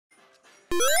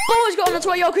everyone, that's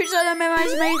why your creatures are my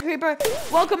name is Creeper.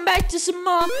 Welcome back to some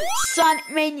more Sonic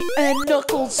Mania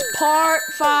Knuckles Part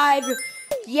 5.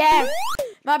 Yeah,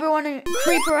 might be wondering,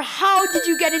 Creeper, how did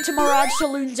you get into Mirage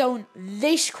Saloon Zone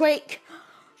this quick?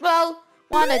 Well,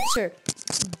 one answer.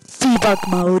 Debug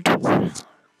mode.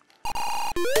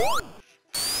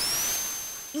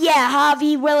 Yeah,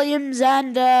 Harvey Williams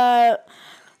and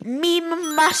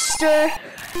Meme Master.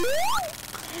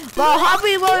 Well,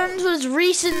 Harvey Williams was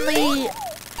recently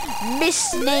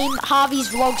misnamed Harvey's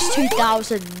Vlogs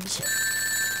 2000.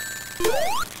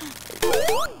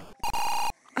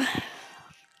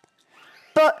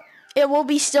 But it will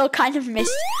be still kind of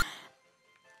missed.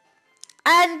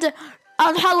 And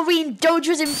on Halloween, Doge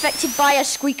was infected by a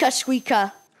squeaker.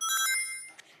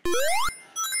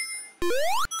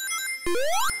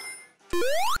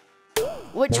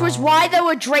 Which was why there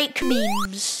were Drake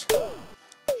memes.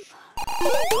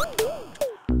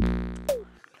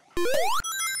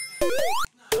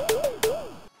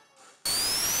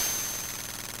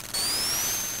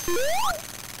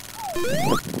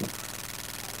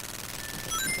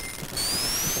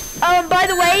 By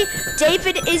the way,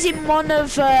 David is in one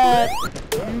of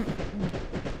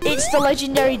It's the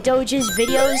Legendary Doge's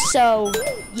videos, so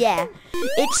yeah.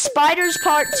 It's Spiders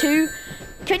Part 2.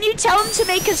 Can you tell him to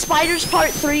make a Spiders Part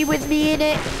 3 with me in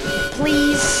it,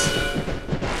 please?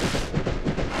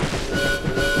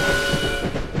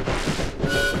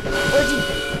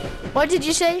 What did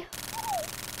you say?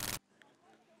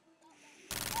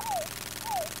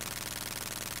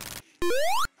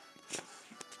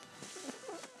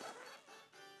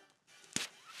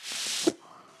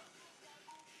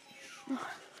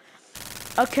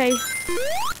 Okay.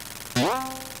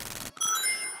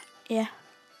 Yeah.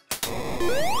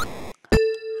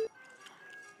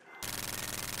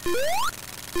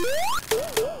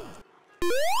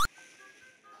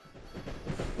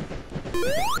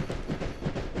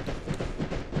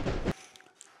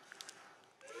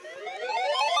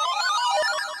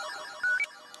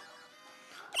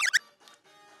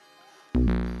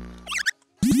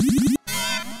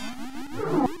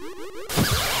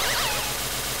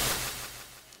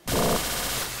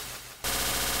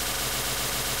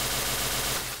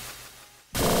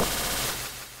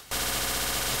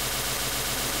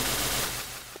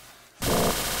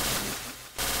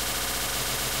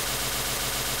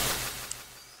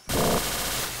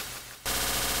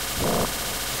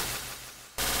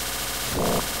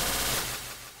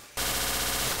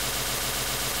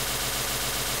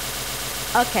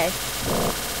 Okay.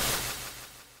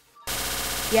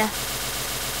 Yeah.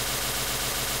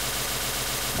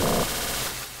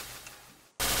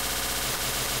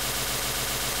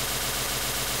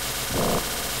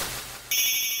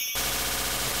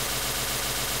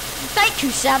 Thank you,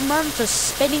 Samron, for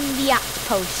spinning the act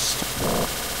post.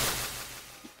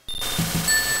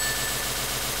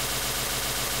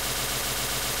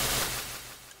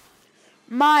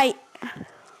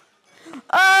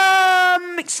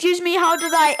 Excuse me, how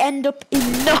did I end up in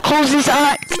Knuckles'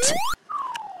 act?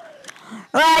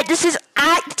 Right, this is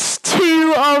Act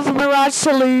 2 of Mirage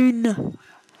Saloon.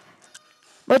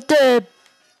 What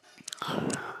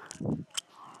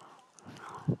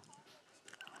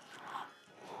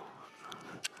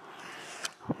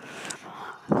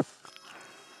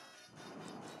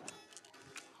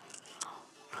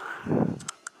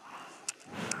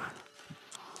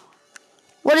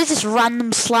is this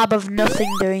random slab of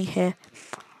nothing doing here?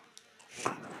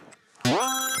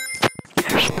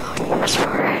 There's no use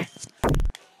for it.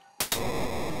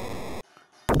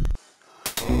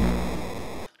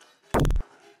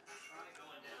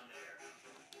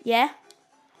 Yeah?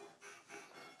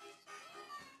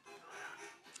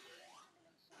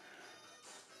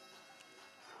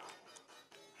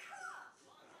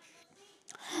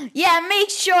 Yeah, make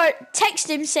sure, text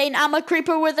him saying I'm a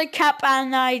creeper with a cap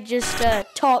and I just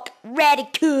talk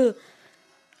radical.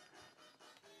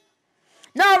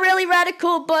 Not really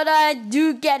radical, but I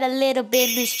do get a little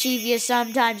bit mischievous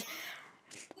sometimes.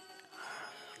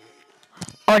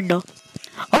 Oh no.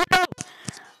 Oh no!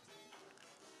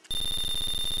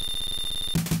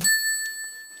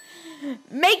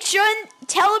 Make sure and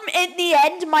tell him in the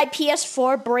end my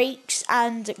PS4 breaks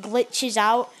and glitches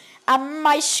out and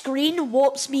my screen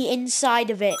warps me inside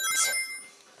of it.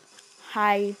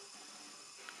 Hi.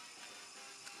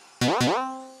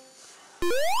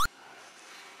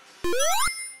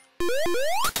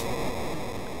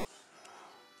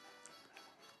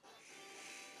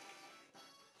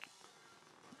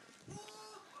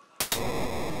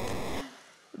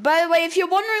 By the way, if you're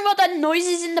wondering what that noise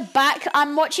is in the back,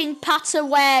 I'm watching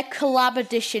Pataware Collab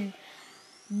Edition.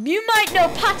 You might know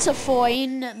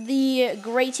Patafoin, the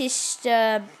greatest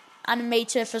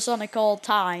animator for Sonic all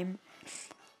time.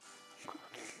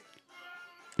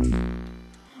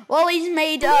 Well, he's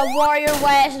made a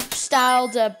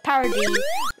WarioWare-styled parody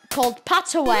called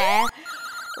Pataware,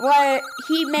 where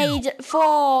he made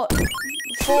four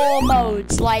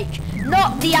modes, like,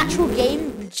 not the actual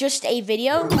game, just a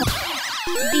video.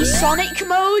 The Sonic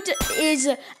mode is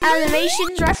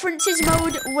animations references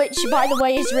mode, which, by the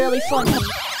way, is really funny.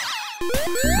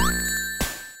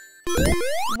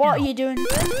 What are you doing?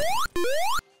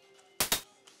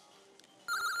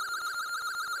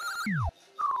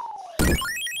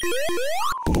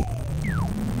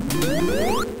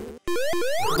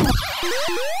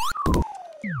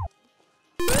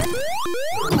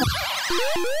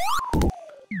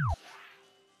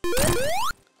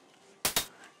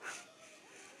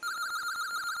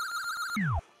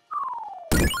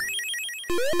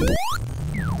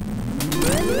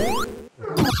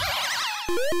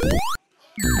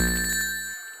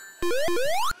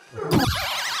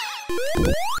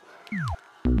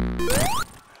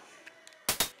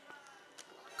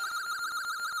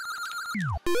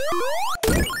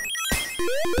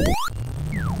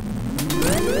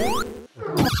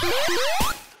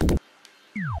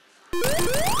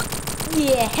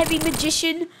 Yeah, Heavy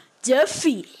Magician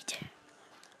defeated.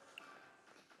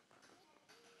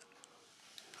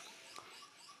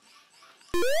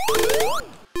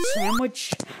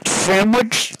 Sandwich.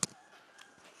 Sandwich.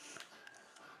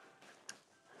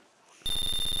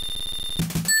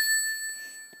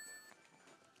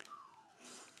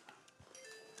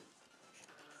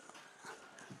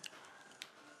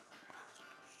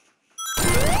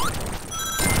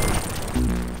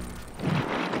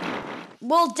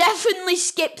 We'll definitely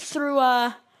skip through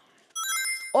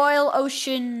Oil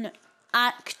Ocean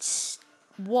Act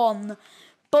 1,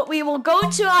 but we will go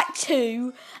into Act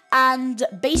 2 and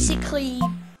basically,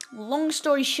 long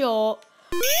story short,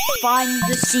 find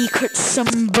the secret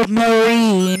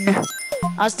submarine.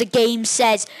 As the game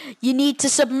says, you need to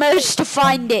submerge to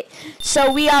find it. So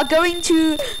we are going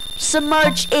to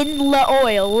submerge in the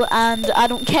oil, and I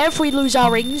don't care if we lose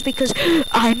our rings because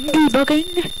I'm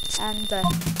debugging. And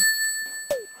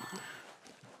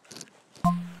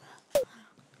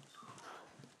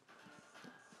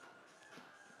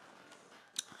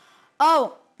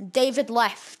oh, David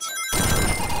left.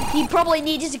 He probably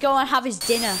needed to go and have his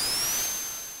dinner.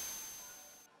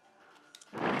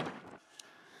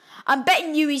 I'm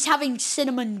betting you he's having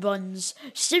cinnamon buns.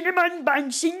 Cinnamon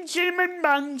buns, cinnamon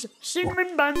buns,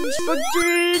 cinnamon buns for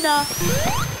dinner.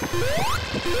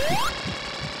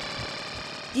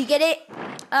 Do you get it?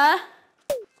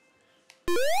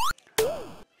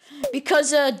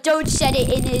 Because Doge said it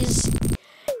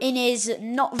in his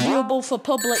not viewable for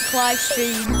public live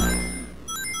stream.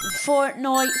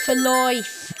 Fortnite for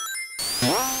life.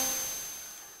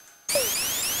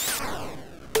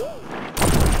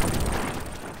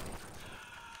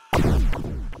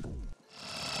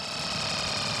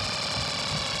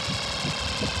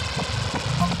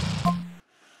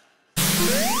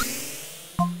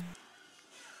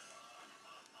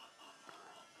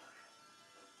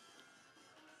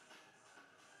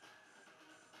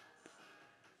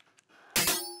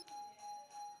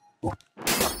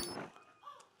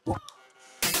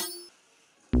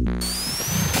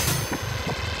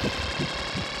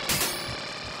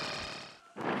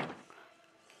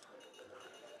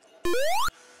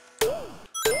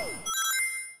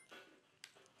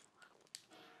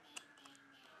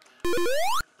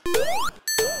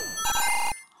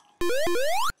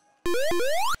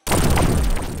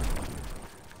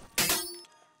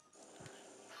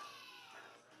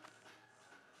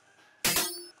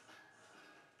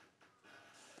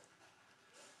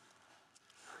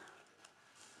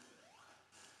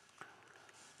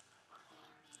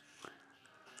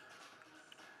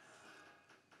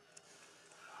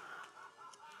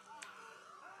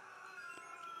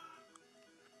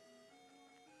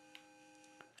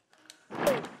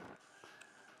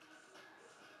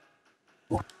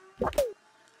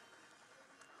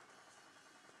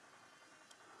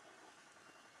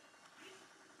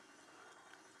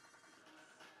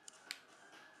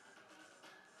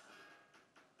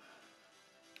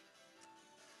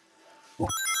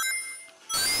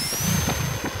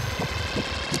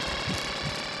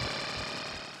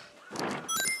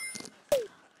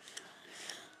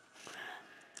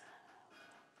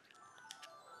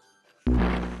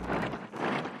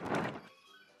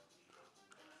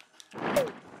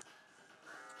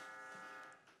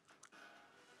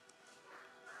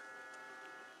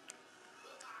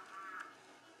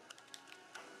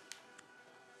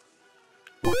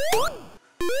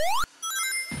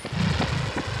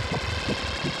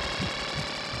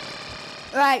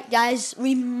 Right, guys,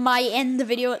 we might end the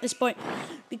video at this point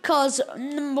because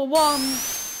number one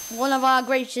of our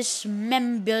greatest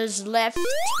members left,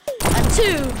 and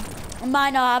two, I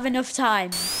might not have enough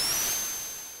time.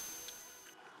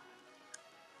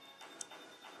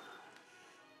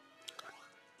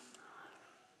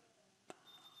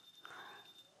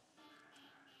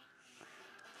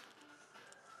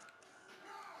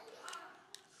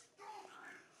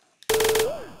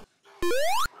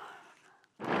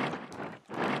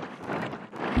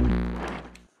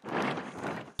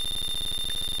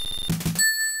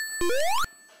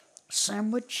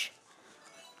 Sandwich.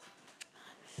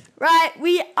 Right,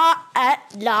 we are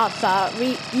at lava.